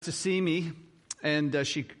To see me, and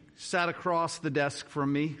she sat across the desk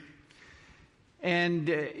from me, and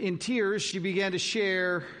in tears she began to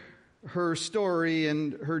share her story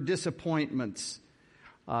and her disappointments,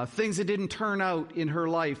 things that didn't turn out in her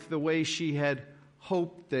life the way she had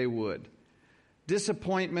hoped they would.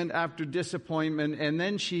 Disappointment after disappointment, and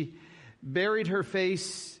then she buried her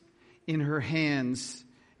face in her hands,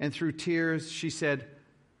 and through tears she said,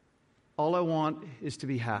 "All I want is to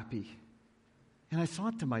be happy." And I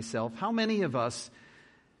thought to myself, how many of us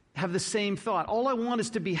have the same thought? All I want is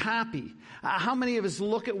to be happy. How many of us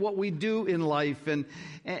look at what we do in life and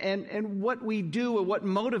what we do and what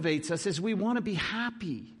motivates us is we want to be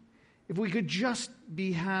happy. If we could just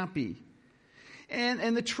be happy.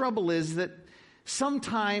 And the trouble is that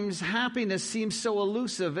sometimes happiness seems so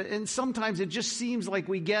elusive, and sometimes it just seems like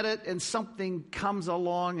we get it and something comes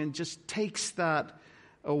along and just takes that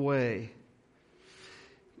away.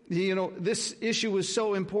 You know, this issue was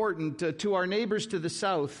so important to our neighbors to the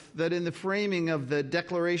south that in the framing of the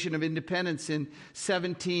Declaration of Independence in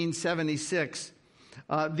 1776,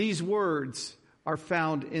 these words are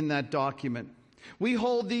found in that document. "We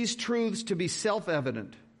hold these truths to be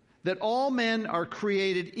self-evident, that all men are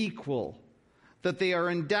created equal, that they are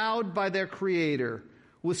endowed by their Creator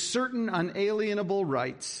with certain unalienable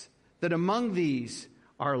rights, that among these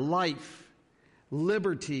are life,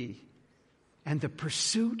 liberty, and the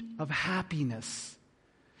pursuit of happiness."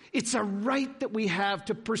 It's a right that we have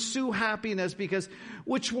to pursue happiness, because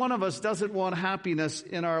which one of us doesn't want happiness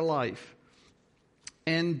in our life?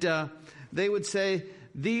 And they would say,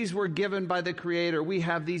 these were given by the Creator. We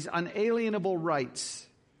have these unalienable rights,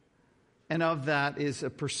 and of that is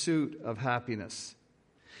a pursuit of happiness.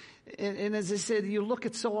 And as I said, you look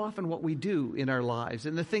at so often what we do in our lives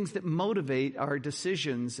and the things that motivate our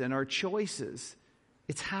decisions and our choices.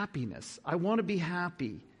 It's happiness. I want to be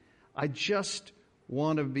happy. I just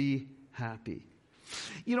want to be happy.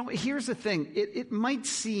 You know, here's the thing. It might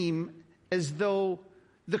seem as though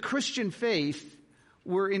the Christian faith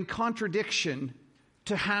were in contradiction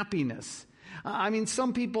to happiness. I mean,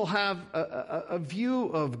 some people have a view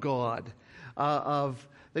of God,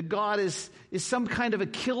 that God is some kind of a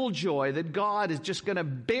killjoy, that God is just going to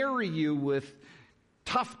bury you with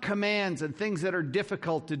tough commands and things that are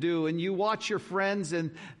difficult to do, and you watch your friends and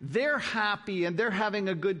they're happy and they're having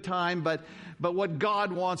a good time, but what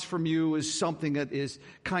God wants from you is something that is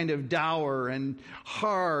kind of dour and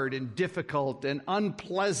hard and difficult and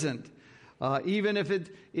unpleasant, even if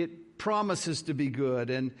it promises to be good.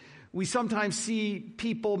 And we sometimes see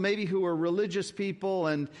people maybe who are religious people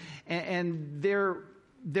and they're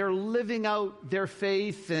living out their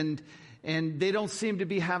faith, and they don't seem to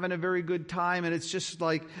be having a very good time, and it's just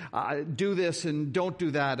like, do this and don't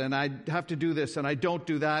do that, and I have to do this and I don't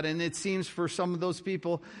do that. And it seems for some of those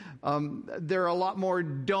people, there are a lot more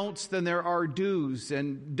don'ts than there are do's,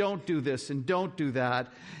 and don't do this and don't do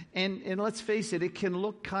that. And let's face it, it can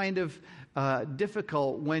look kind of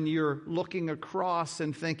difficult when you're looking across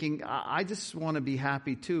and thinking, I just want to be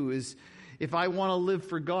happy too. If I want to live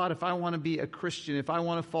for God, if I want to be a Christian, if I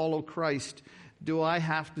want to follow Christ, do I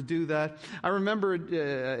have to do that? I remember,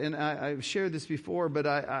 and I've shared this before, but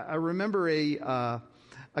I remember a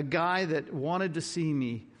guy that wanted to see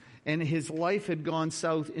me, and his life had gone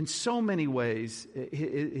south in so many ways.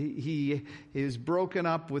 He was broken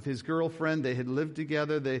up with his girlfriend. They had lived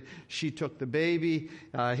together. She took the baby.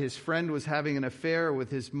 His friend was having an affair with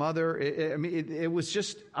his mother. It was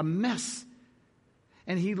just a mess.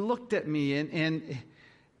 And he looked at me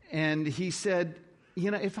and he said, "You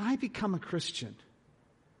know, if I become a Christian,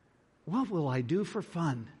 what will I do for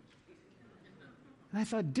fun?" And I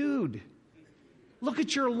thought, dude, look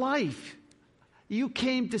at your life. You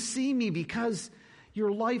came to see me because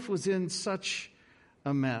your life was in such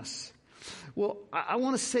a mess. Well, I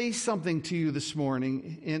want to say something to you this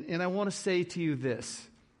morning, and I want to say to you this.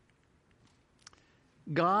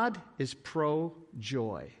 God is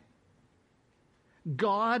pro-joy.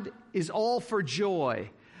 God is all for joy.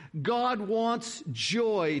 God wants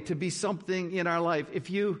joy to be something in our life.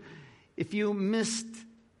 If you missed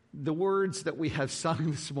the words that we have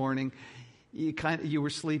sung this morning, you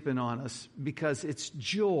were sleeping on us, because it's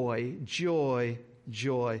joy, joy,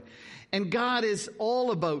 joy. And God is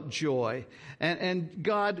all about joy. And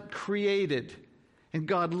God created, and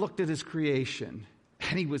God looked at His creation,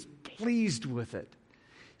 and He was pleased with it.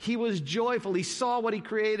 He was joyful. He saw what He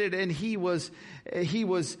created, and he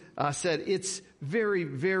said, "It's very,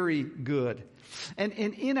 very good." And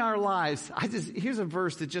in our lives, here's a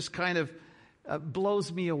verse that just kind of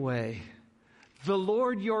blows me away. "The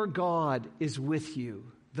Lord your God is with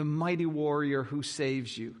you, the mighty warrior who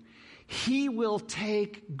saves you. He will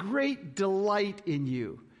take great delight in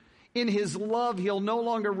you. In his love, he'll no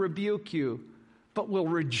longer rebuke you, but will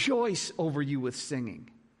rejoice over you with singing.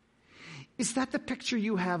 Is that the picture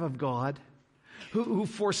you have of God? Who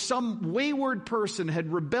for some wayward person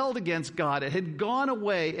had rebelled against God, had gone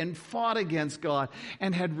away and fought against God,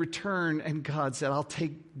 and had returned, and God said, I'll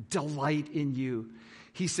take delight in you.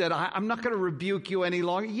 He said, I'm not going to rebuke you any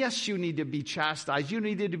longer. Yes, you need to be chastised. You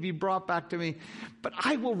needed to be brought back to me. But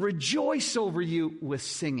I will rejoice over you with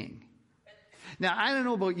singing. Now, I don't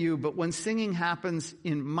know about you, but when singing happens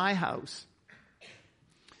in my house,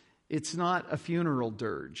 it's not a funeral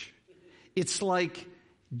dirge. It's like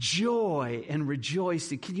joy and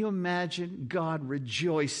rejoicing. Can you imagine God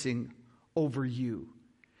rejoicing over you?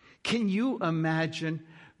 Can you imagine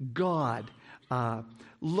God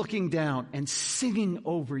looking down and singing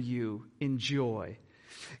over you in joy?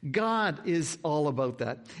 God is all about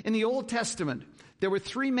that. In the Old Testament, there were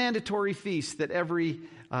 3 mandatory feasts that every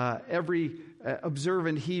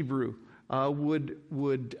observant Hebrew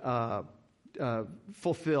would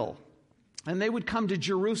fulfill. And they would come to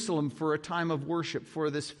Jerusalem for a time of worship for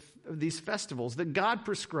these festivals that God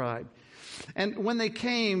prescribed. And when they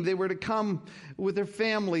came, they were to come with their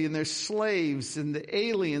family and their slaves and the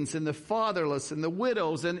aliens and the fatherless and the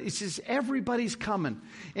widows. And it's just everybody's coming.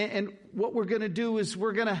 And what we're going to do is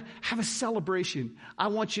we're going to have a celebration. I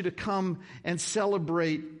want you to come and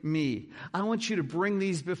celebrate me. I want you to bring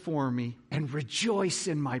these before me and rejoice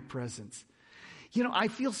in my presence. You know, I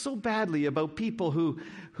feel so badly about people who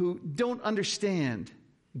don't understand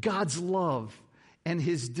God's love and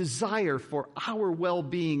his desire for our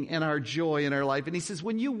well-being and our joy in our life. And he says,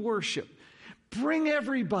 when you worship, bring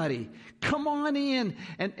everybody. Come on in.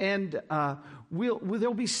 And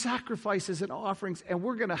there'll be sacrifices and offerings. And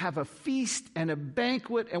we're going to have a feast and a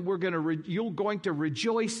banquet. And you're going to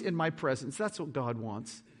rejoice in my presence. That's what God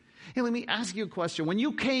wants. Hey, let me ask you a question. When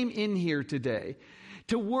you came in here today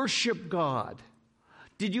to worship God,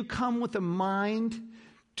 did you come with a mind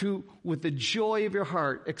to, with the joy of your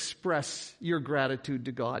heart, express your gratitude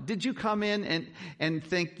to God? Did you come in and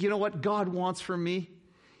think, you know what God wants from me?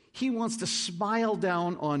 He wants to smile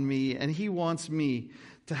down on me, and he wants me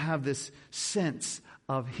to have this sense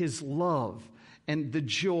of his love and the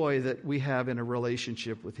joy that we have in a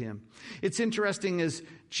relationship with him. It's interesting, as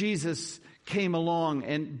Jesus came along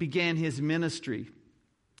and began his ministry,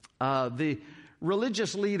 the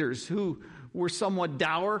religious leaders who were somewhat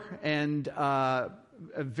dour and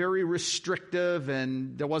very restrictive,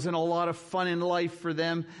 and there wasn't a lot of fun in life for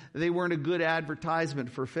them. They weren't a good advertisement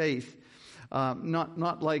for faith.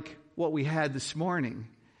 Not like what we had this morning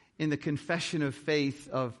in the confession of faith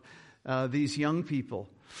of these young people.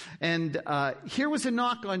 And here was a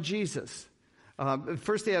knock on Jesus.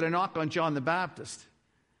 First they had a knock on John the Baptist.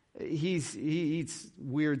 He eats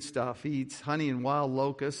weird stuff. He eats honey and wild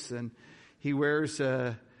locusts, and he wears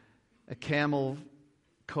a camel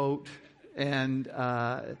coat, and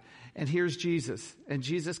here's Jesus. And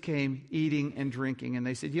Jesus came eating and drinking, and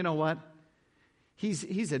they said, you know what?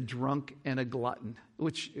 He's a drunk and a glutton,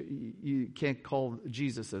 which you can't call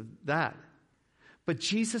Jesus of that. But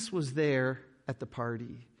Jesus was there at the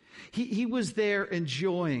party. He was there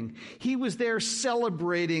enjoying. He was there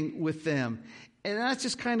celebrating with them. And that's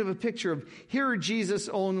just kind of a picture of, here are Jesus'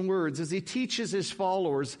 own words as he teaches his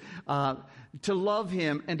followers to love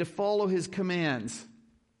him and to follow his commands.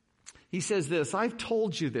 He says this, I've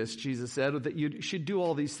told you this, Jesus said, that you should do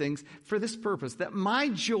all these things for this purpose, that my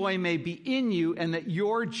joy may be in you and that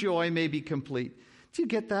your joy may be complete. Do you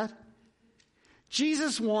get that?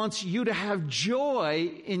 Jesus wants you to have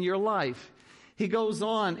joy in your life. He goes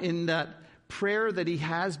on in that prayer that he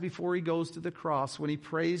has before he goes to the cross, when he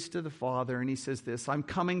prays to the Father, and he says this, I'm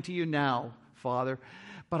coming to you now, Father,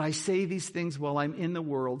 but I say these things while I'm in the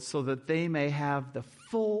world so that they may have the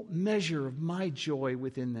full measure of my joy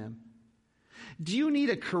within them. Do you need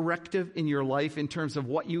a corrective in your life in terms of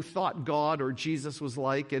what you thought God or Jesus was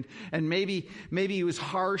like? And maybe he was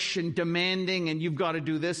harsh and demanding, and you've got to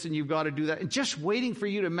do this and you've got to do that, and just waiting for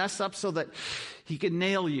you to mess up so that he can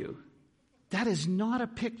nail you. That is not a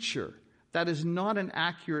picture. That is not an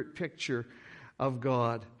accurate picture of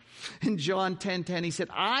God. In John 10:10, he said,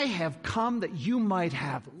 I have come that you might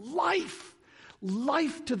have life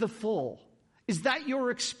to the full. Is that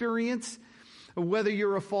your experience? Whether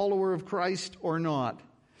you're a follower of Christ or not.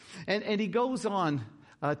 And he goes on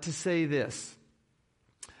to say this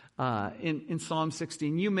in Psalm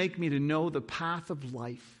 16, you make me to know the path of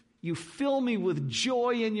life. You fill me with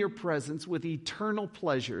joy in your presence, with eternal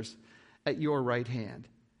pleasures at your right hand.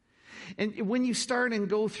 And when you start and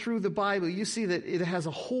go through the Bible, you see that it has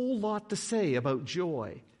a whole lot to say about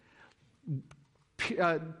joy.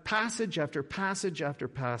 Passage after passage after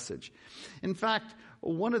passage. In fact,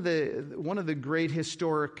 one of the great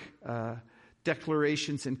historic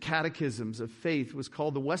declarations and catechisms of faith was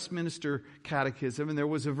called the Westminster Catechism, and there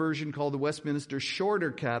was a version called the Westminster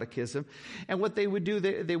Shorter Catechism. And what they would do,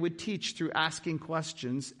 they would teach through asking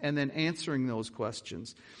questions and then answering those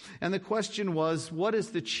questions. And the question was, what is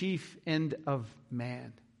the chief end of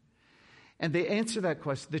man? And they answer that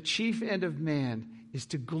question. The chief end of man is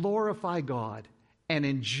to glorify God and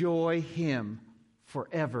enjoy Him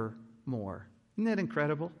forevermore. Isn't that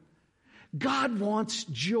incredible? God wants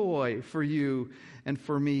joy for you and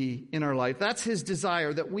for me in our life. That's His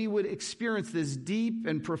desire, that we would experience this deep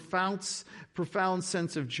and profound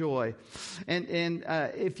sense of joy. And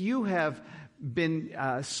if you have been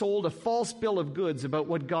sold a false bill of goods about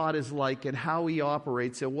what God is like and how He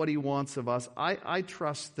operates and what He wants of us, I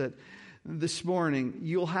trust that this morning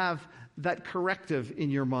you'll have that corrective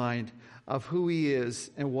in your mind of who He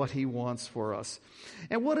is and what He wants for us.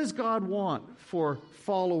 And what does God want for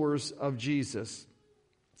followers of Jesus?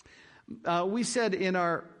 We said in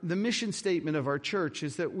the mission statement of our church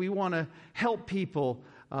is that we want to help people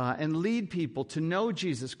and lead people to know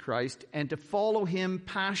Jesus Christ and to follow Him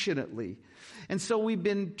passionately. And so we've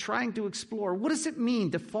been trying to explore, what does it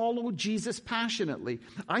mean to follow Jesus passionately?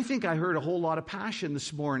 I think I heard a whole lot of passion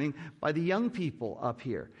this morning by the young people up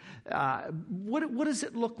here. What does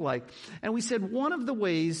it look like? And we said one of the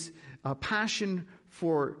ways passion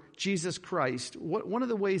for Jesus Christ, one of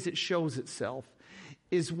the ways it shows itself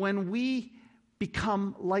is when we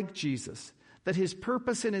become like Jesus. That His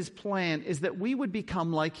purpose and His plan is that we would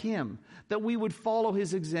become like Him, that we would follow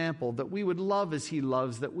His example, that we would love as He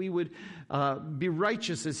loves, that we would be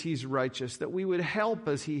righteous as He's righteous, that we would help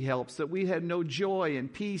as He helps, that we had no joy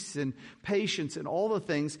and peace and patience and all the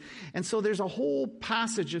things. And so there's a whole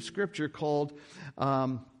passage of Scripture called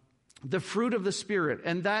the fruit of the Spirit,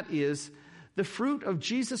 and that is the fruit of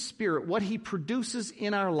Jesus' Spirit, what He produces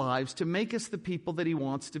in our lives to make us the people that He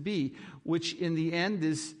wants to be, which in the end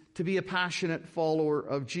is to be a passionate follower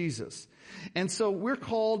of Jesus. And so we're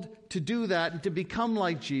called to do that and to become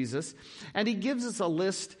like Jesus. And He gives us a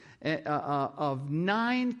list of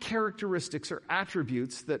 9 characteristics or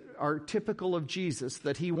attributes that are typical of Jesus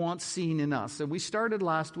that He wants seen in us. And we started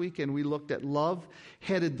last week and we looked at love,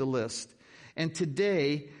 headed the list. And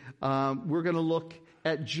today we're going to look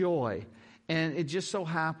at joy. And it just so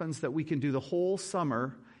happens that we can do the whole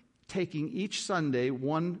summer taking each Sunday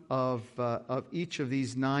one of each of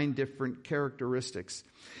these 9 different characteristics.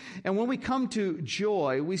 And when we come to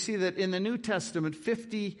joy, we see that in the New Testament,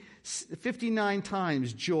 59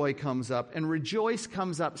 times joy comes up, and rejoice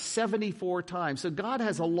comes up 74 times. So God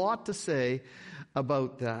has a lot to say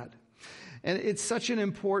about that. And it's such an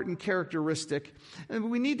important characteristic. And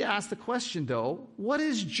we need to ask the question, though, what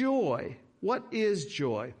is joy? What is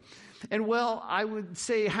joy? And well, I would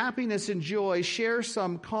say happiness and joy share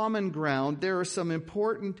some common ground. There are some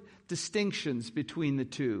important distinctions between the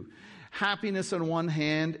two. Happiness on one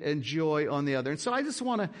hand and joy on the other. And so I just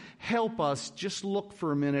want to help us just look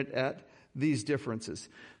for a minute at these differences.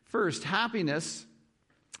 First, happiness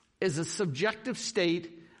is a subjective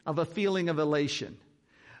state of a feeling of elation.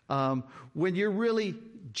 When you're really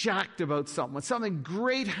jacked about something, when something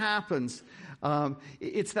great happens,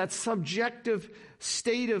 it's that subjective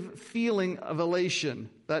state of feeling of elation,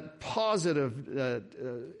 that positive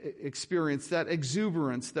experience, that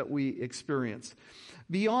exuberance that we experience.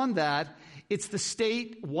 Beyond that, it's the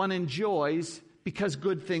state one enjoys because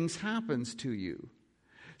good things happens to you.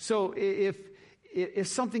 So if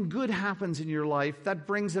something good happens in your life, that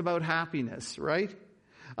brings about happiness, right?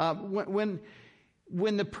 When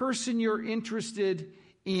the person you're interested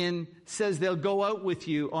in says they'll go out with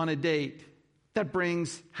you on a date, that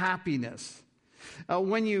brings happiness.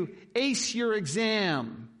 When you ace your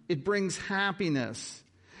exam, it brings happiness.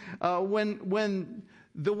 When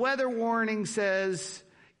the weather warning says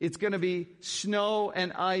it's going to be snow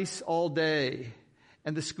and ice all day,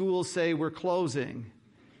 and the schools say we're closing,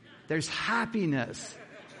 there's happiness.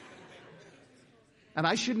 And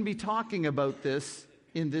I shouldn't be talking about this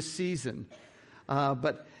in this season,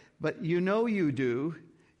 but you know you do.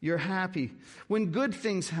 You're happy. When good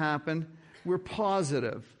things happen, we're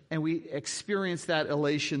positive, and we experience that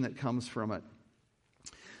elation that comes from it.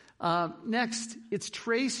 Next, it's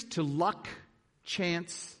traced to luck,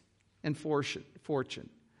 chance, and fortune.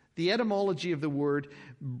 The etymology of the word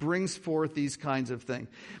brings forth these kinds of things.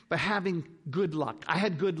 But having good luck. I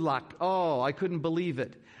had good luck. Oh, I couldn't believe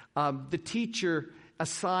it. The teacher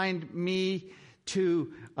assigned me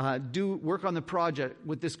to do work on the project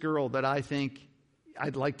with this girl that I think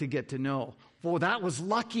I'd like to get to know. Well, that was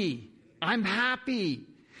lucky. I'm happy.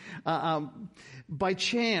 By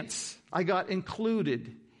chance, I got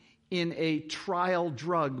included in a trial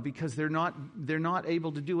drug because they're not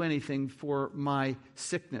able to do anything for my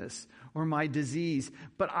sickness or my disease,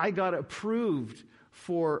 but I got approved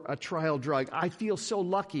for a trial drug. I feel so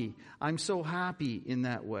lucky. I'm so happy in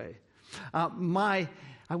that way. I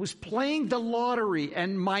was playing the lottery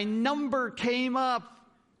and my number came up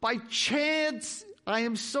by chance. I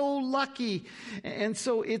am so lucky. And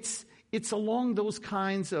so it's along those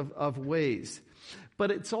kinds of ways. But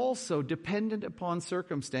it's also dependent upon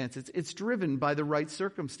circumstances. It's driven by the right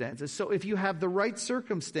circumstances. So if you have the right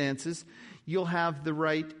circumstances, you'll have the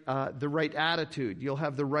right attitude. You'll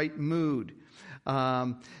have the right mood.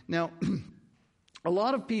 Now, a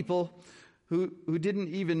lot of people who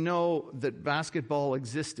didn't even know that basketball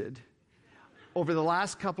existed over the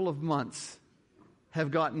last couple of months have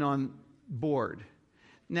gotten on board.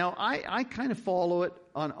 Now, I kind of follow it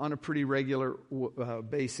on a pretty regular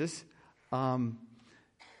basis.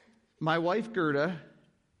 My wife, Gerda,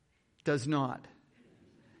 does not.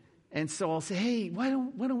 And so I'll say, hey, why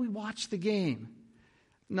don't we watch the game?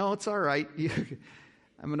 No, it's all right.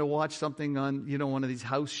 I'm going to watch something on, one of these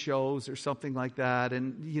house shows or something like that.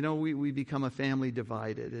 And, we become a family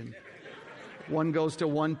divided. And one goes to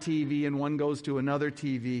one TV and one goes to another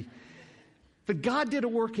TV. But God did a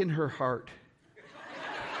work in her heart.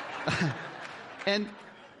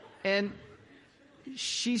 and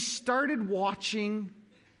she started watching.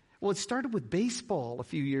 Well, it started with baseball a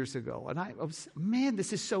few years ago. And I was, man,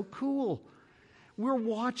 this is so cool. We're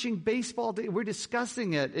watching baseball. We're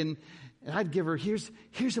discussing it. And I'd give her, here's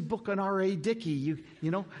a book on R.A. Dickey,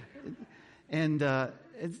 And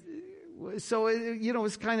so, it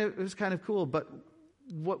was kind of cool. But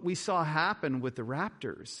what we saw happen with the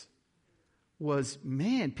Raptors was,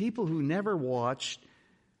 man, people who never watched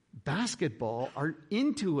basketball are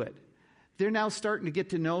into it. They're now starting to get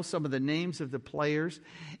to know some of the names of the players.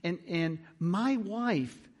 And my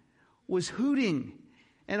wife was hooting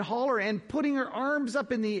and hollering and putting her arms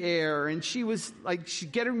up in the air. And she was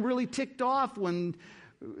getting really ticked off when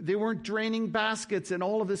they weren't draining baskets and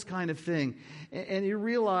all of this kind of thing. And you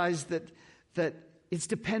realize that it's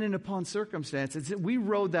dependent upon circumstances. We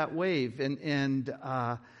rode that wave and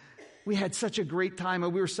we had such a great time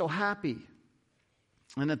and we were so happy.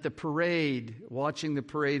 And at the parade, watching the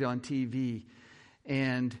parade on TV.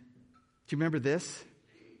 And do you remember this?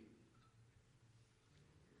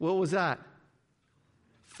 What was that?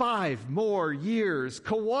 5 more years.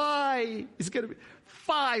 Kawhi is going to be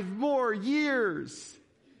 5 more years.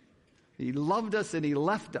 He loved us and he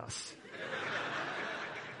left us.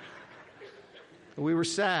 We were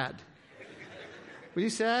sad. Were you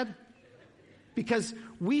sad? Because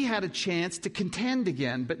we had a chance to contend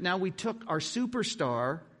again, but now we took our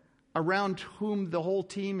superstar around whom the whole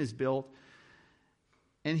team is built,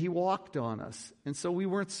 and he walked on us. And so we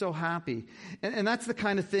weren't so happy. And that's the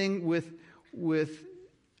kind of thing with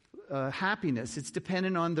happiness. It's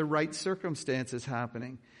dependent on the right circumstances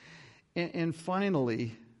happening. And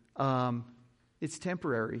finally, it's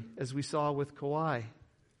temporary, as we saw with Kawhi.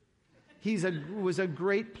 He was a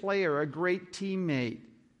great player, a great teammate.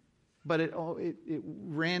 But it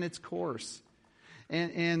ran its course.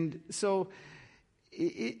 And so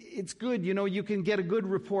it's good. You can get a good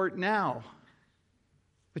report now,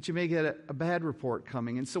 but you may get a bad report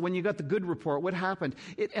coming. And so when you got the good report, what happened?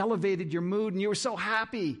 It elevated your mood and you were so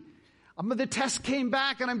happy. The test came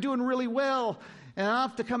back and I'm doing really well. And I'll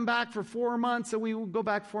have to come back for 4 months. And we will go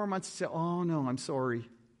back 4 months and say, oh no, I'm sorry.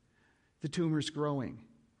 The tumor's growing.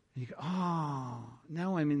 And you go, oh,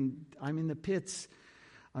 now I'm in the pits.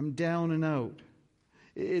 I'm down and out.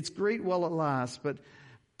 It's great while it lasts,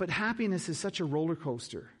 but happiness is such a roller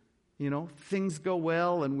coaster. Things go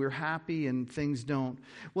well and we're happy and things don't.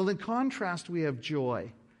 Well, in contrast, we have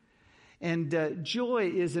joy. And joy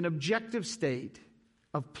is an objective state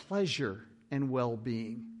of pleasure and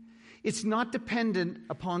well-being. It's not dependent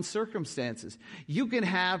upon circumstances. You can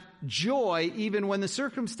have joy even when the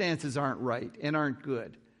circumstances aren't right and aren't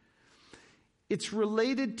good. It's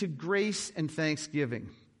related to grace and thanksgiving.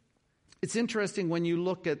 It's interesting when you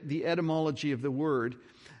look at the etymology of the word,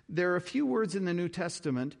 there are a few words in the New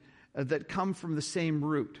Testament that come from the same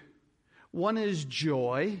root. One is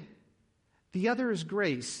joy, the other is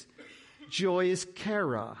grace. Joy is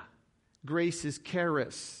chara, grace is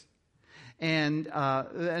charis. And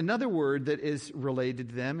another word that is related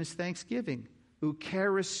to them is thanksgiving,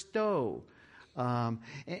 eucharisto.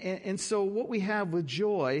 And so what we have with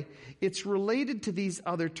joy, it's related to these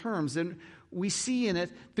other terms. And we see in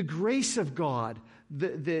it the grace of God,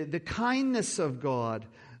 the kindness of God,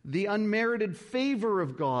 the unmerited favor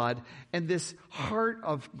of God, and this heart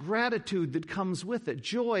of gratitude that comes with it.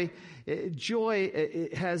 Joy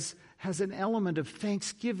has has an element of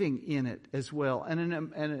thanksgiving in it as well,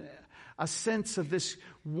 and a sense of this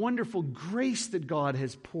wonderful grace that God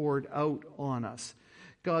has poured out on us.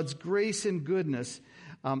 God's grace and goodness,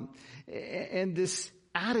 and this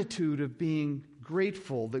attitude of being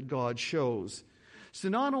grateful that God shows. So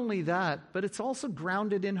not only that, but it's also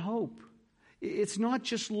grounded in hope. It's not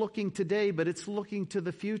just looking today, but it's looking to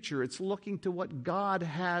the future. It's looking to what God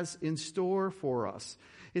has in store for us.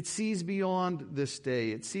 It sees beyond this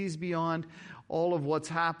day. It sees beyond all of what's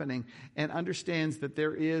happening and understands that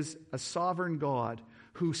there is a sovereign God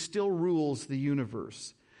who still rules the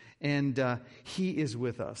universe. And He is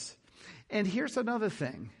with us. And here's another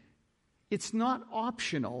thing. It's not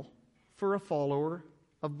optional for a follower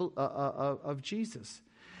of Jesus.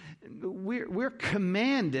 We're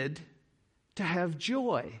commanded to have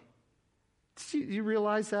joy. Do you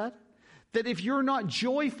realize that? That if you're not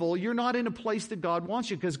joyful, you're not in a place that God wants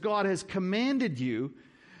you, because God has commanded you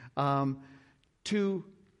to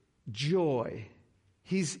joy.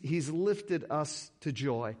 He's lifted us to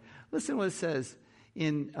joy. Listen to what it says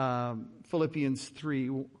in Philippians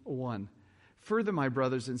 3:1. Further, my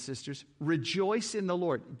brothers and sisters, rejoice in the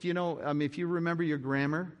Lord. Do you know, if you remember your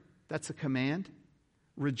grammar, that's a command.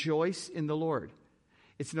 Rejoice in the Lord.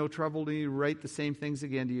 It's no trouble to you to write the same things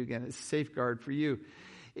again to you again. It's a safeguard for you.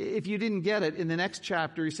 If you didn't get it, in the next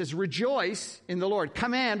chapter, he says, rejoice in the Lord.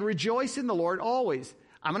 Command, rejoice in the Lord always.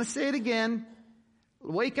 I'm going to say it again.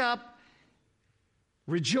 Wake up.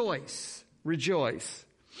 Rejoice. Rejoice.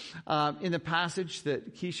 In the passage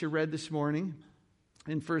that Keisha read this morning,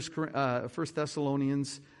 in 1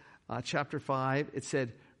 Thessalonians chapter 5, it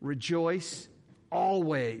said, rejoice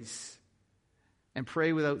always and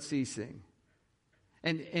pray without ceasing.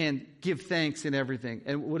 And give thanks in everything.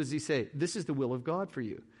 And what does he say? This is the will of God for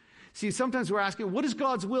you. See, sometimes we're asking, what is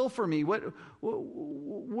God's will for me? What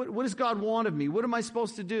does God want of me? What am I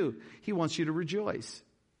supposed to do? He wants you to rejoice.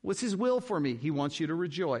 What's His will for me? He wants you to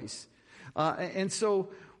rejoice. And so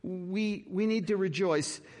we need to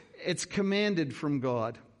rejoice. It's commanded from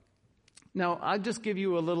God. Now, I'll just give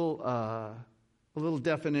you a little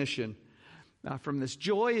definition. From this.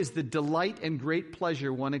 Joy is the delight and great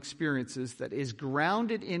pleasure one experiences that is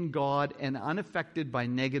grounded in God and unaffected by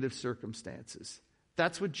negative circumstances.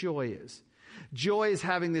 That's what joy is. Joy is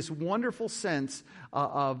having this wonderful sense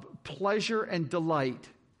of pleasure and delight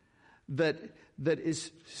that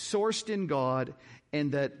is sourced in God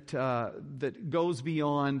and that goes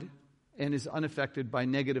beyond and is unaffected by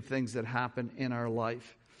negative things that happen in our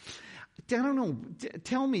life. I don't know.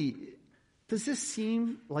 Tell me, does this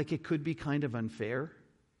seem like it could be kind of unfair?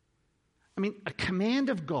 I mean, a command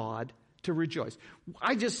of God to rejoice.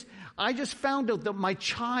 I just found out that my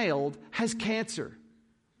child has cancer.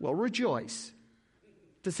 Well, rejoice.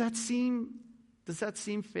 Does that seem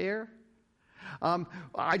fair?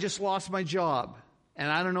 I just lost my job,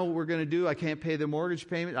 and I don't know what we're going to do. I can't pay the mortgage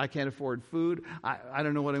payment. I can't afford food. I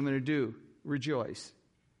don't know what I'm going to do. Rejoice.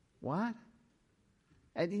 What?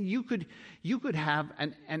 And you could have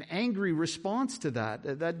an angry response to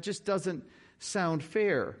that. That just doesn't sound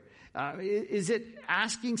fair. Is it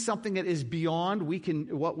asking something that is beyond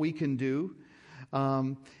what we can do?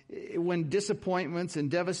 When disappointments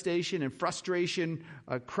and devastation and frustration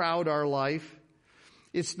crowd our life,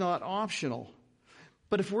 it's not optional.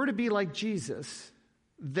 But if we're to be like Jesus,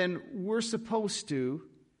 then we're supposed to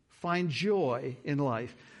find joy in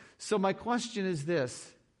life. So my question is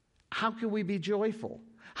this. How can we be joyful?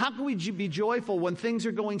 How can we be joyful when things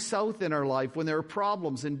are going south in our life, when there are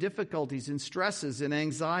problems and difficulties and stresses and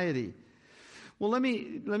anxiety? Well, let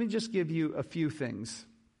me just give you a few things.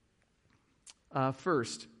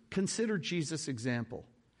 First, consider Jesus' example.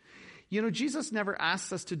 You know, Jesus never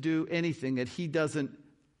asks us to do anything that He doesn't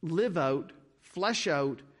live out, flesh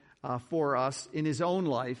out for us in His own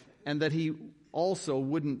life, and that He also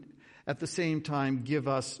wouldn't at the same time give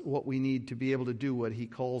us what we need to be able to do what He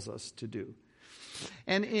calls us to do.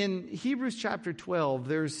 And in Hebrews chapter 12,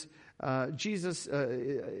 there's Jesus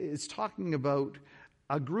is talking about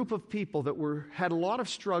a group of people that had a lot of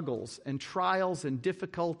struggles and trials and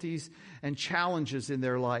difficulties and challenges in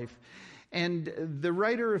their life. And the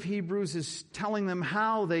writer of Hebrews is telling them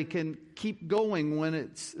how they can keep going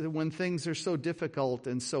when things are so difficult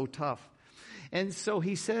and so tough. And so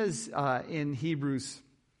he says in Hebrews,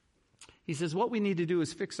 he says, what we need to do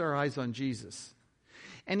is fix our eyes on Jesus.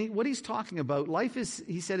 And what he's talking about, life is,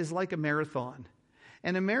 he said, is like a marathon.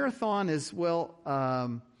 And a marathon is,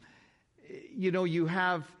 you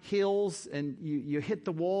have hills and you hit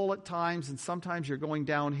the wall at times, and sometimes you're going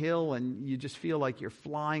downhill and you just feel like you're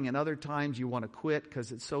flying, and other times you want to quit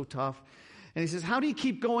because it's so tough. And he says, how do you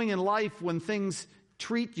keep going in life when things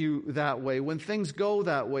treat you that way, when things go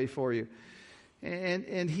that way for you.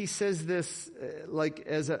 And he says this like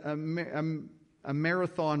as a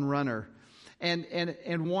marathon runner.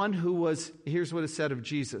 And one who was, here's what it said of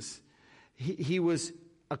Jesus. He was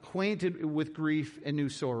acquainted with grief and knew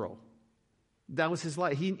sorrow. That was his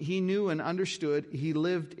life. He knew and understood. He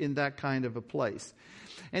lived in that kind of a place.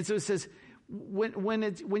 And so it says,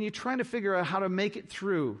 when you're trying to figure out how to make it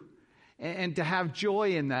through and to have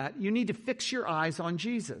joy in that, you need to fix your eyes on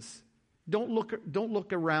Jesus. Don't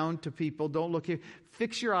look around to people. Don't look here.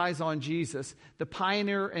 Fix your eyes on Jesus, the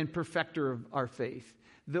pioneer and perfecter of our faith,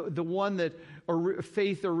 the one that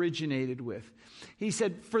faith originated with. He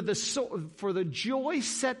said, for the joy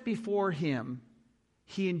set before him,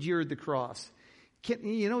 he endured the cross.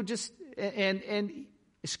 And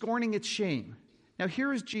scorning its shame. Now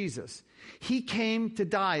here is Jesus. He came to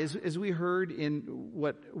die, as we heard in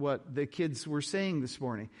what the kids were saying this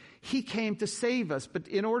morning. He came to save us, but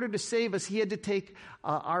in order to save us, he had to take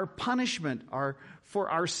our punishment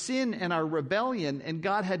for our sin and our rebellion, and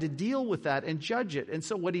God had to deal with that and judge it. And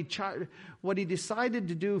so what he decided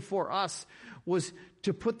to do for us was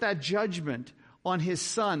to put that judgment on his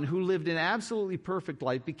son, who lived an absolutely perfect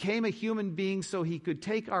life, became a human being so he could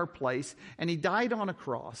take our place, and he died on a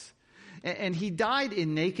cross. And he died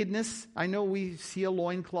in nakedness. I know we see a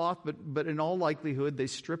loincloth, but in all likelihood, they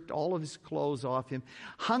stripped all of his clothes off him,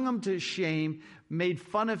 hung him to shame, made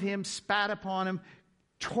fun of him, spat upon him,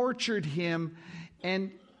 tortured him.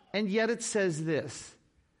 And yet it says this,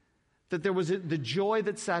 that there was the joy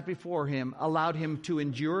that sat before him allowed him to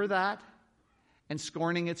endure that, and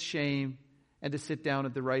scorning its shame, and to sit down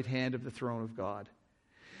at the right hand of the throne of God.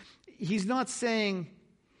 He's not saying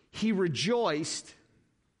he rejoiced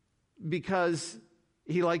because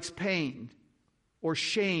he likes pain or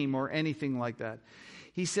shame or anything like that.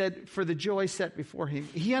 He said, for the joy set before him,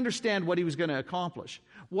 he understood what he was going to accomplish.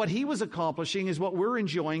 What he was accomplishing is what we're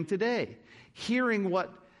enjoying today. Hearing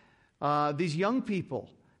what these young people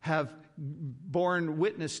have borne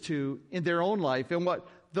witness to in their own life, and what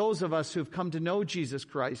those of us who've come to know Jesus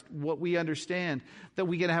Christ, what we understand, that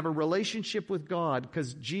we can have a relationship with God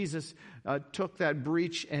because Jesus took that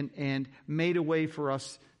breach and made a way for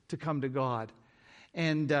us to come to God.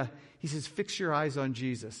 And he says, fix your eyes on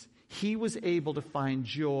Jesus. He was able to find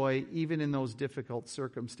joy even in those difficult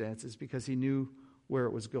circumstances because he knew where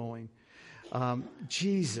it was going.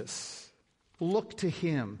 Jesus, look to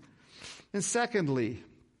him. And secondly,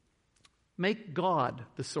 make God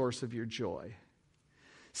the source of your joy.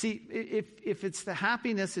 See, if it's the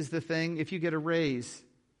happiness is the thing, if you get a raise,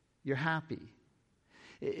 you're happy.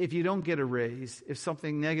 If you don't get a raise, if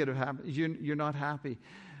something negative happens, you're not happy.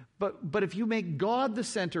 But if you make God the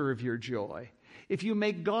center of your joy, if you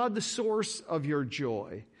make God the source of your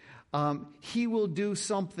joy, he will do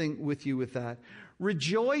something with you with that.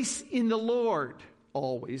 Rejoice in the Lord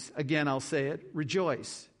always. Again, I'll say it.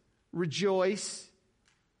 Rejoice. Rejoice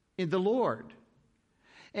in the Lord.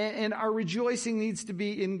 And our rejoicing needs to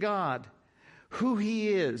be in God. Who he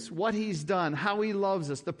is, what he's done, how he loves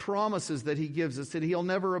us, the promises that he gives us, that he'll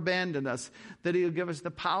never abandon us, that he'll give us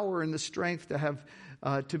the power and the strength to have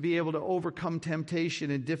to be able to overcome temptation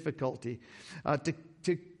and difficulty,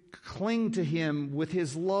 to cling to him with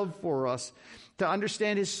his love for us, to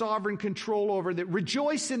understand his sovereign control over that.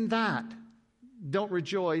 Rejoice in that. Don't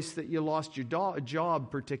rejoice that you lost your job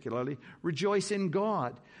particularly. Rejoice in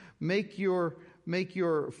God. Make your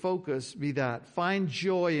focus be that. Find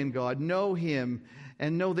joy in God. Know him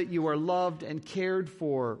and know that you are loved and cared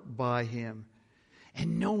for by him.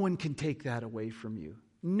 And no one can take that away from you.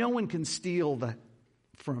 No one can steal that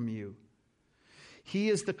from you. He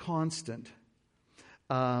is the constant.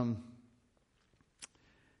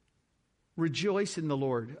 Rejoice in the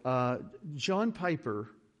Lord. John Piper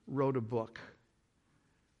wrote a book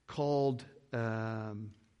called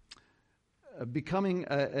Becoming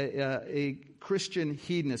a Christian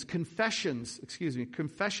Hedonist. Confessions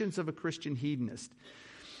of a Christian Hedonist.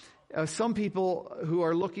 Some people who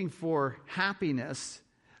are looking for happiness,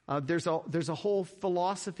 there's a whole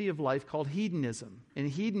philosophy of life called hedonism. In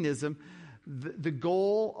hedonism, the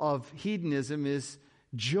goal of hedonism is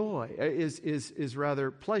joy, is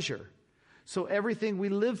rather pleasure. So everything we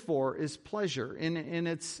live for is pleasure. In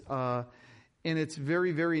its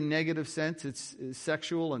very, very negative sense, it's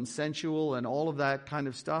sexual and sensual and all of that kind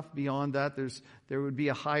of stuff. Beyond that, there would be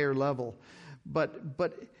a higher level. But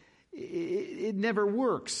it never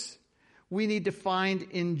works. We need to find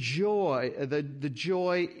the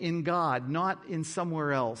joy in God, not in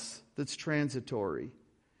somewhere else that's transitory.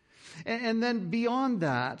 And then beyond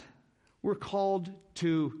that, we're called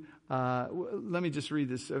to, let me just read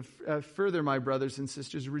this. Further, my brothers and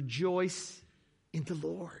sisters, rejoice In the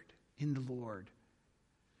Lord. In the Lord.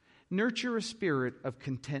 Nurture a spirit of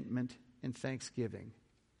contentment and thanksgiving.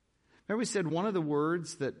 Remember we said one of the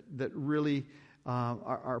words that really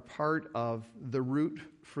are part of the root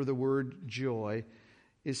for the word joy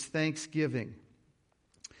is thanksgiving.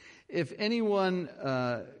 If anyone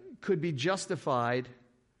could be justified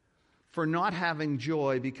for not having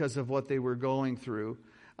joy because of what they were going through,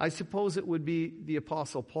 I suppose it would be the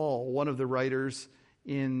Apostle Paul, one of the writers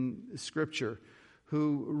in Scripture,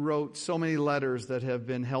 who wrote so many letters that have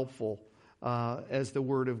been helpful as the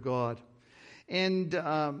Word of God. And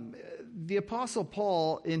the Apostle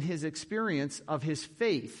Paul, in his experience of his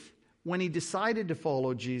faith, when he decided to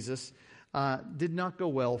follow Jesus, did not go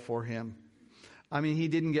well for him. I mean, he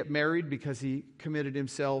didn't get married because he committed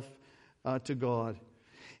himself to God.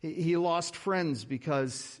 He lost friends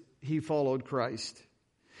because he followed Christ.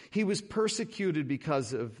 He was persecuted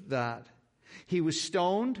because of that. He was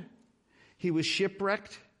stoned. He was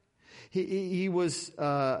shipwrecked. He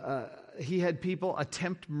had people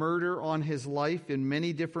attempt murder on his life in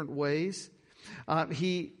many different ways.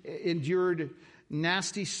 He endured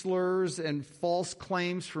nasty slurs and false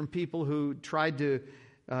claims from people who tried to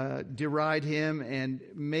deride him and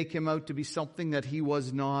make him out to be something that he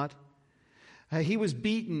was not. He was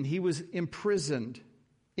beaten. He was imprisoned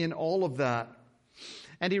in all of that.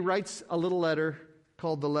 And he writes a little letter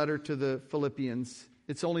called the Letter to the Philippians.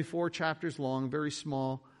 It's only 4 chapters long, very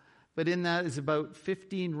small. But in that is about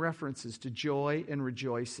 15 references to joy and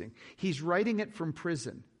rejoicing. He's writing it from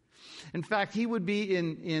prison. In fact, he would be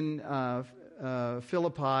in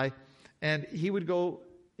Philippi, and he'd go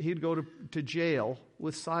to jail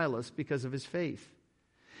with Silas because of his faith.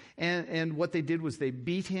 And what they did was they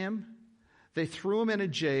beat him, they threw him in a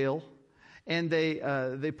jail, and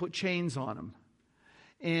they put chains on him.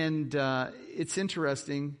 And it's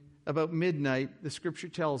interesting. About midnight, the Scripture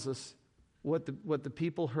tells us what the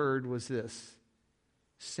people heard was this: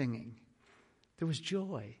 singing. There was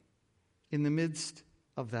joy in the midst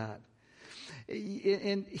of that.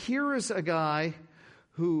 And here is a guy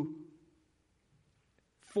who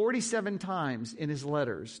 47 times in his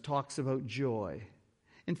letters talks about joy.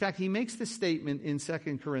 In fact, he makes the statement in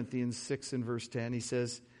 2 Corinthians 6 and verse 10. He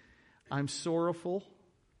says, I'm sorrowful,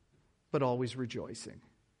 but always rejoicing.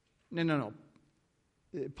 No.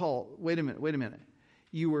 Paul, wait a minute.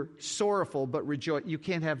 You were sorrowful, but rejoice. You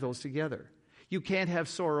can't have those together. You can't have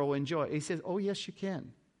sorrow and joy. He says, oh, yes, you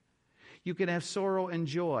can. You can have sorrow and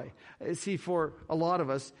joy. See, for a lot of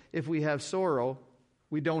us, if we have sorrow,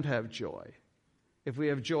 we don't have joy. If we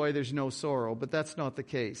have joy, there's no sorrow, but that's not the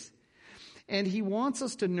case. And he wants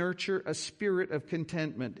us to nurture a spirit of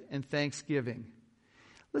contentment and thanksgiving.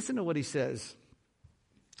 Listen to what he says.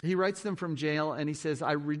 He writes them from jail, and he says,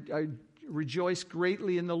 I rejoice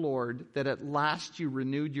greatly in the Lord that at last you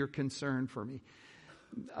renewed your concern for me.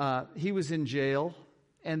 He was in jail,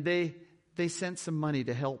 and they sent some money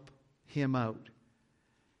to help him out.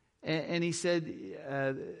 And he said,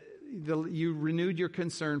 you renewed your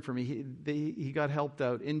concern for me. He got helped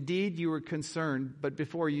out. Indeed, you were concerned, but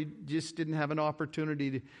before you just didn't have an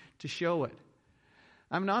opportunity to show it.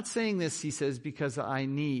 I'm not saying this, he says, because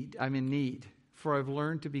I'm in need, for I've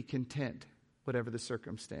learned to be content, whatever the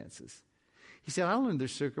circumstances. He said, I learned the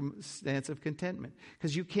circumstance of contentment.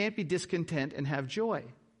 Because you can't be discontent and have joy.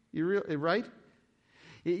 Right?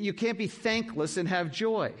 You can't be thankless and have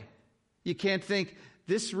joy. You can't think,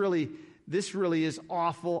 this really is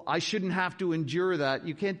awful. I shouldn't have to endure that.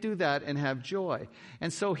 You can't do that and have joy.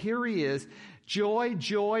 And so here he is. Joy,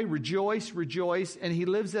 rejoice. And he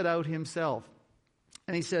lives it out himself.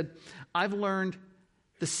 And he said, I've learned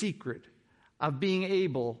the secret of being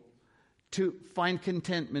able to find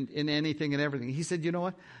contentment in anything and everything. He said, you know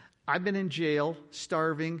what? I've been in jail,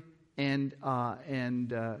 starving and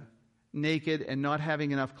naked and not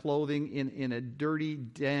having enough clothing in a dirty,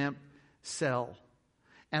 damp cell.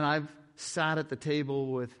 And I've sat at the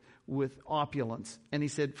table with opulence. And he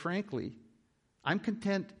said, frankly, I'm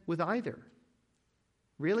content with either.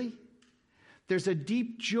 Really? There's a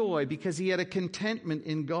deep joy because he had a contentment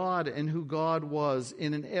in God and who God was.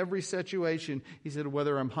 And in every situation, he said,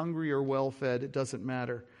 whether I'm hungry or well-fed, it doesn't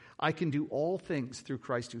matter. I can do all things through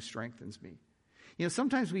Christ who strengthens me. You know,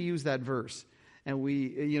 sometimes we use that verse and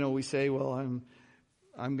we say, well,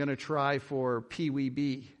 I'm going to try for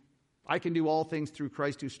PWB. I can do all things through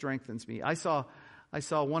Christ who strengthens me. I saw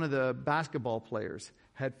one of the basketball players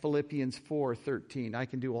had Philippians 4:13. I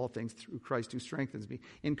can do all things through Christ who strengthens me.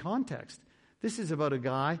 In context, this is about a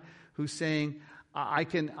guy who's saying, I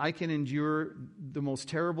can endure the most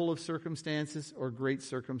terrible of circumstances or great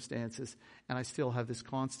circumstances, and I still have this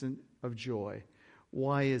constant of joy.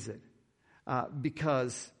 Why is it?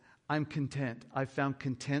 Because I'm content. I found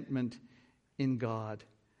contentment in God.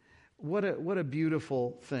 What a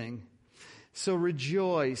beautiful thing. So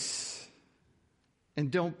rejoice and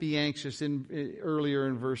don't be anxious. Earlier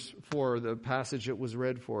in verse 4, the passage that was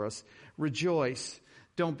read for us, rejoice,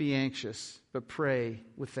 don't be anxious, but pray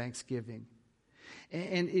with thanksgiving.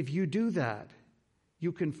 And if you do that,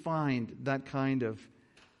 you can find that kind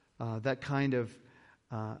of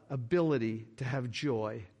ability to have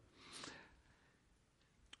joy.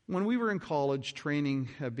 When we were in college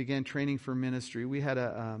began training for ministry, we had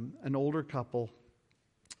an older couple,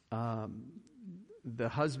 the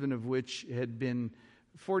husband of which had been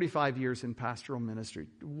 45 years in pastoral ministry.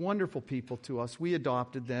 Wonderful people to us. We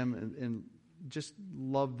adopted them and just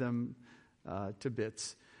loved them to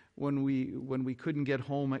bits. When we couldn't get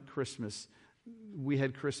home at Christmas, we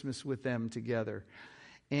had Christmas with them together.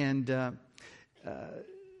 And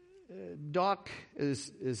Doc,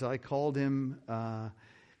 as I called him,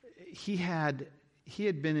 he had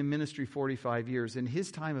been in ministry 45 years. In his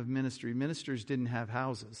time of ministry, ministers didn't have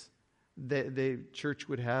houses. The church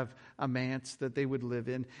would have a manse that they would live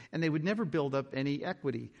in, and they would never build up any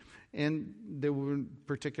equity. And they weren't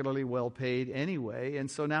particularly well paid anyway. And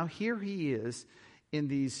so now here he is in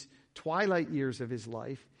these twilight years of his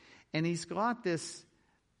life, and he's got this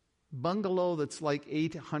bungalow that's like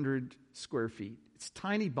 800 square feet. It's a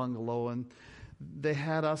tiny bungalow, and they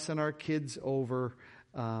had us and our kids over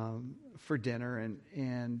for dinner,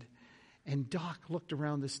 and Doc looked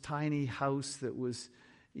around this tiny house that was,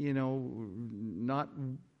 not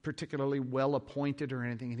particularly well appointed or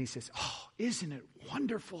anything, and he says, "Oh, isn't it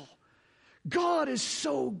wonderful? God is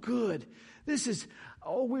so good.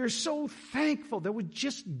 We're so thankful." There was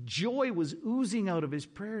just joy was oozing out of his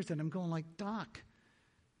prayers, and I'm going like, "Doc,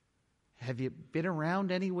 have you been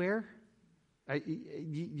around anywhere?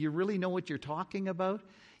 You really know what you're talking about?"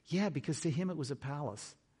 Yeah, because to him it was a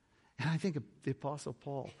palace. And I think of the Apostle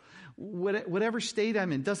Paul. Whatever state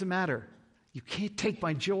I'm in, doesn't matter. You can't take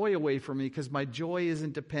my joy away from me because my joy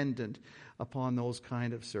isn't dependent upon those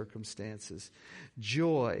kind of circumstances.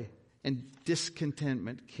 Joy and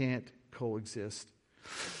discontentment can't coexist.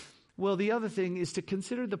 Well, the other thing is to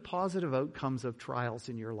consider the positive outcomes of trials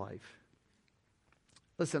in your life.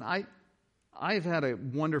 Listen, I've had a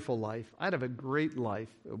wonderful life. I'd have a great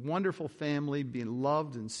life, a wonderful family, being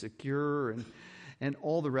loved and secure and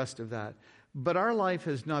all the rest of that. But our life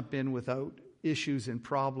has not been without issues and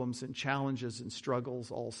problems and challenges and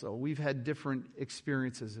struggles also. We've had different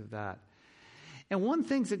experiences of that. And one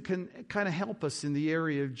thing that can kind of help us in the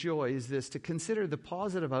area of joy is this, to consider the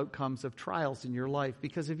positive outcomes of trials in your life.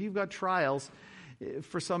 Because if you've got trials,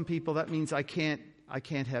 for some people that means I can't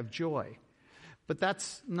have joy. But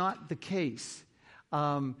that's not the case.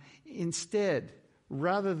 Instead,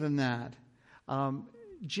 rather than that,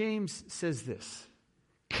 James says this,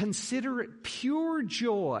 "Consider it pure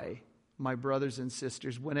joy, my brothers and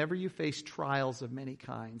sisters, whenever you face trials of many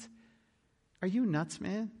kinds." Are you nuts,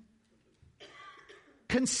 man?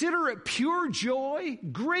 Consider it pure joy,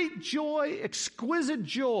 great joy, exquisite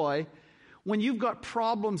joy, when you've got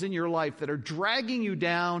problems in your life that are dragging you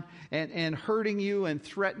down and hurting you and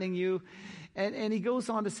threatening you. And he goes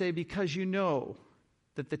on to say, because you know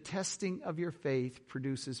that the testing of your faith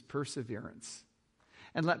produces perseverance.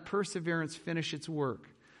 And let perseverance finish its work,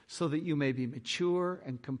 so that you may be mature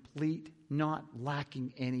and complete, not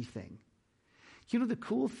lacking anything. The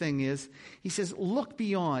cool thing is, he says, look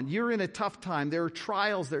beyond. You're in a tough time. There are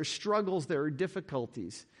trials, there are struggles, there are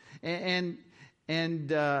difficulties. And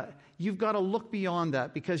you've got to look beyond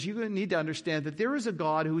that, because you need to understand that there is a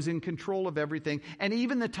God who's in control of everything. And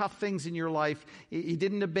even the tough things in your life, he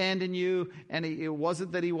didn't abandon you, and it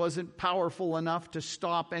wasn't that he wasn't powerful enough to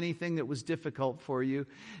stop anything that was difficult for you.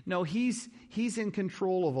 No, he's in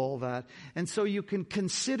control of all that. And so you can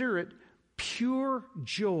consider it pure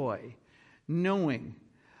joy, knowing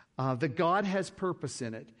that God has purpose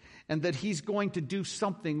in it, and that he's going to do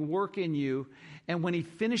something, work in you, and when he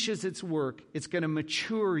finishes its work, it's going to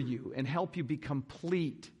mature you and help you be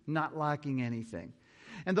complete, not lacking anything.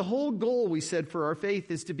 And the whole goal, we said, for our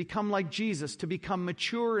faith is to become like Jesus, to become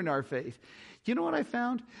mature in our faith. You know what I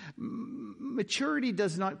found? Maturity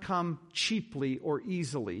does not come cheaply or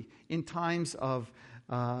easily in times of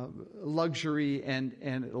luxury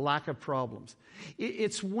and lack of problems.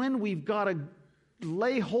 It's when we've got to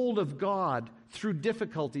lay hold of God through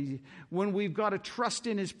difficulty, when we've got to trust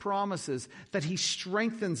in his promises, that he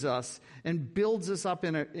strengthens us and builds us up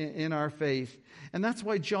in our faith. And that's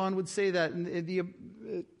why John would say that,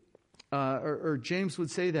 or James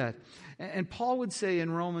would say that. And Paul would say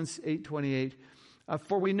in Romans 8:28,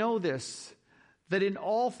 "For we know this, that in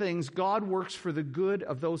all things God works for the good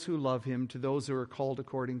of those who love him, to those who are called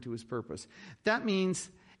according to his purpose. That means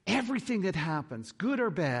everything that happens, good or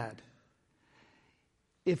bad,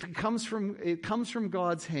 if it comes from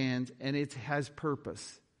God's hand, and it has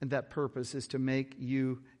purpose. And that purpose is to make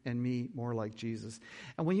you and me more like Jesus.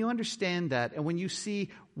 And when you understand that, and when you see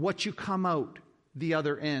what you come out the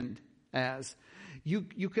other end as,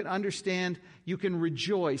 you can understand, you can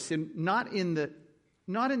rejoice, and not in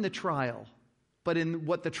the trial, but in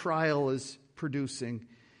what the trial is producing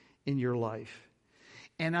in your life.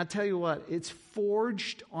 And I'll tell you what, it's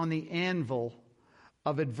forged on the anvil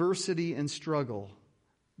of adversity and struggle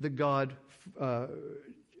that God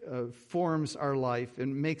forms our life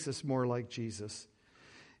and makes us more like Jesus.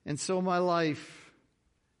 And so my life,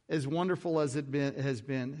 as wonderful as it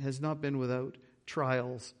has not been without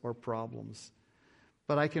trials or problems.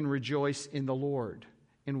 But I can rejoice in the Lord,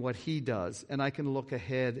 in what he does, and I can look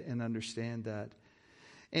ahead and understand that.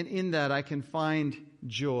 And in that I can find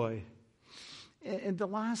joy. And the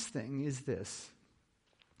last thing is this: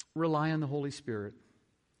 rely on the Holy Spirit.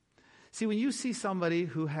 See, when you see somebody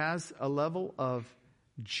who has a level of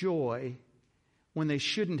joy when they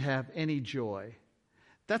shouldn't have any joy,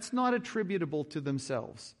 that's not attributable to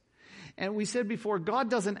themselves. And we said before, God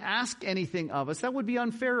doesn't ask anything of us. That would be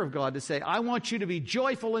unfair of God to say, I want you to be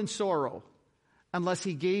joyful in sorrow, unless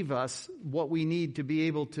he gave us what we need to be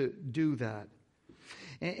able to do that.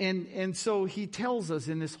 And so he tells us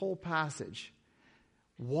in this whole passage,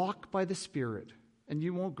 walk by the Spirit, and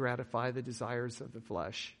you won't gratify the desires of the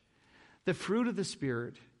flesh. The fruit of the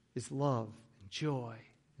Spirit is love and joy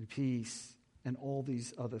and peace and all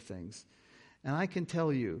these other things. And I can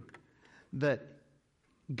tell you that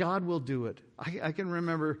God will do it. I can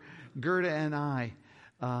remember Gerda and I,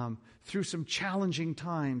 through some challenging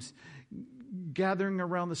times, gathering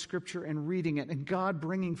around the Scripture and reading it, and God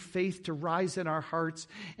bringing faith to rise in our hearts,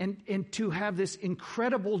 and to have this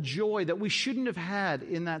incredible joy that we shouldn't have had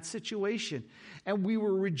in that situation. And we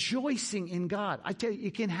were rejoicing in God. I tell you,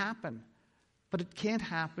 it can happen, but it can't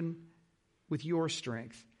happen with your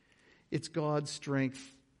strength. It's God's strength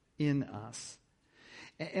in us.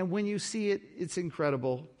 And when you see it, it's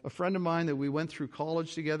incredible. A friend of mine that we went through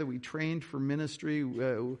college together, we trained for ministry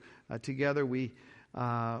together. We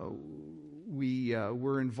were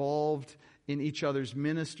involved in each other's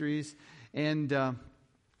ministries. And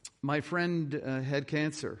my friend had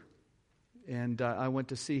cancer. And I went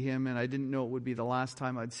to see him, and I didn't know it would be the last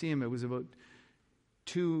time I'd see him. It was about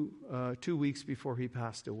 2 weeks before he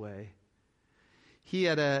passed away. He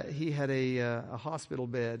had a hospital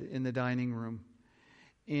bed in the dining room.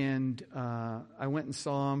 And I went and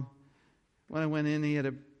saw him. When I went in, he had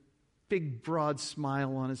a big, broad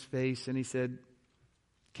smile on his face. And he said,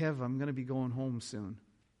 Kev, I'm going to be going home soon.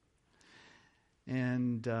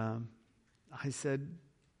 And I said,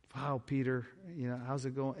 wow, Peter, how's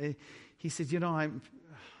it going? He said,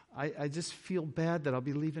 I just feel bad that I'll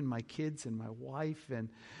be leaving my kids and my wife.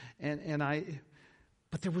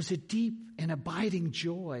 But there was a deep and abiding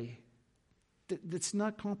joy that's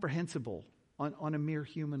not comprehensible on a mere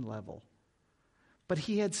human level. But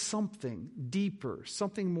he had something deeper,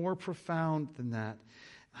 something more profound than that.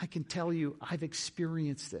 I can tell you, I've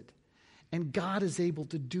experienced it. And God is able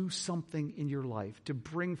to do something in your life to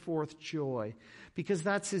bring forth joy, because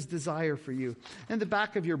that's his desire for you. In the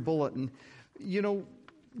back of your bulletin, we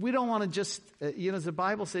don't want to just, as the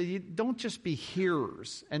Bible says, you don't just be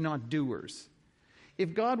hearers and not doers.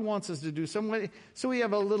 If God wants us to do something, so we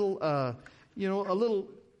have a little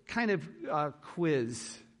kind of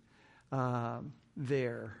quiz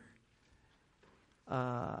there.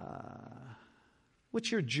 What's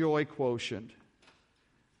your joy quotient?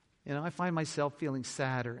 I find myself feeling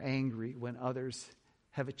sad or angry when others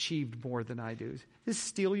have achieved more than I do. Does this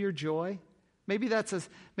steal your joy? Maybe that's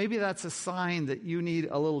a sign that you need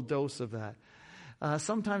a little dose of that.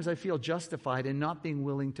 Sometimes I feel justified in not being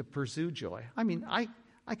willing to pursue joy. I mean, I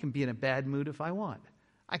can be in a bad mood if I want.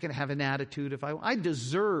 I can have an attitude if I want. I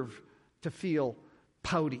deserve to feel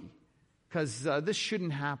pouty because this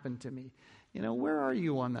shouldn't happen to me. Where are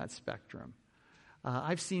you on that spectrum?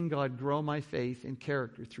 I've seen God grow my faith and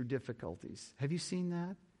character through difficulties. Have you seen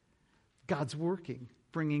that? God's working,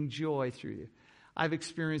 bringing joy through you. I've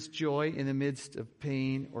experienced joy in the midst of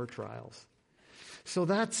pain or trials. So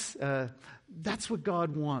that's what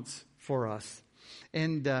God wants for us.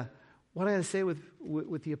 And what I say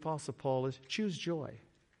with the Apostle Paul is choose joy.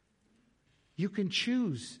 You can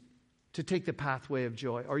choose to take the pathway of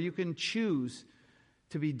joy, or you can choose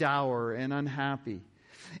to be dour and unhappy.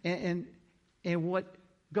 And what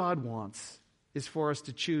God wants is for us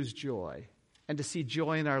to choose joy and to see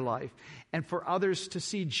joy in our life, and for others to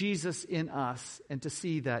see Jesus in us and to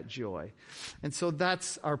see that joy. And so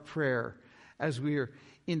that's our prayer as we're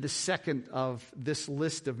in the second of this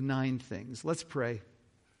list of 9 things. Let's pray.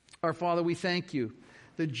 Our Father, we thank you.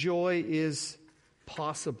 The joy is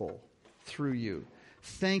possible through you.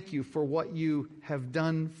 Thank you for what you have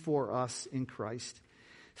done for us in Christ.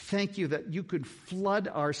 Thank you that you could flood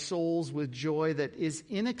our souls with joy that is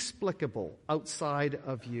inexplicable outside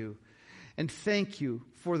of you. And thank you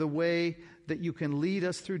for the way that you can lead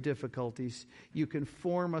us through difficulties. You can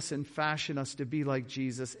form us and fashion us to be like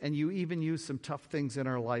Jesus. And you even use some tough things in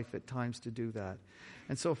our life at times to do that.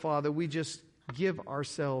 And so, Father, we just give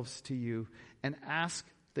ourselves to you and ask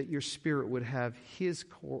that your Spirit would have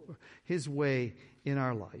his way in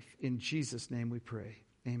our life. In Jesus' name we pray.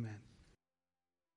 Amen.